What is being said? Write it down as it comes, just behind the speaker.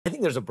I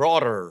think there's a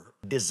broader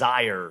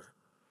desire,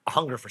 a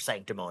hunger for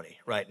sanctimony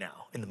right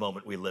now in the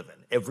moment we live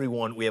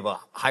in. We have a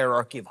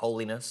hierarchy of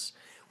holiness.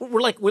 We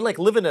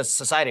live in a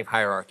society of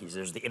hierarchies.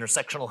 There's the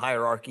intersectional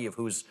hierarchy of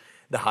who's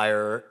the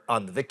higher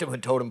on the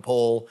victimhood totem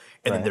pole,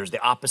 and then there's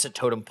the opposite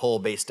totem pole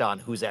based on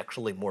who's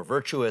actually more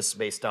virtuous,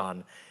 based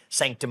on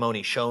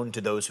sanctimony shown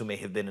to those who may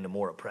have been in a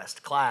more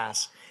oppressed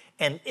class.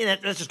 And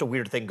that's just a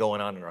weird thing going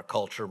on in our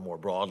culture more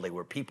broadly,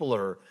 where people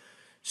are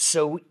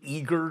so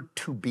eager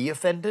to be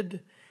offended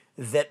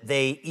that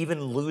they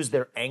even lose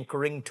their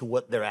anchoring to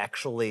what they're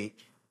actually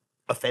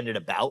offended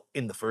about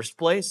in the first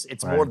place.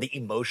 It's more the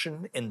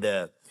emotion and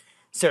the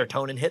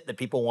serotonin hit that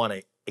people want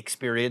to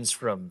experience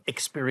from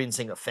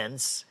experiencing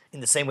offense in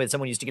the same way that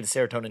someone used to get a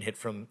serotonin hit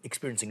from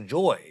experiencing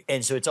joy.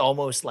 And so it's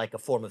almost like a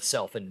form of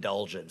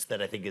self-indulgence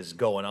that I think is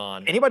going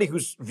on. Anybody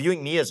who's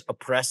viewing me as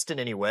oppressed in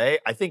any way,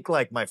 I think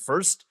like my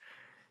first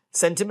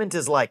sentiment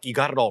is like, you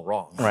got it all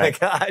wrong. Like,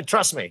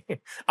 trust me,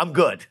 I'm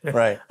good.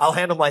 I'll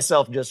handle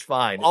myself just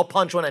fine. I'll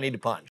punch when I need to punch.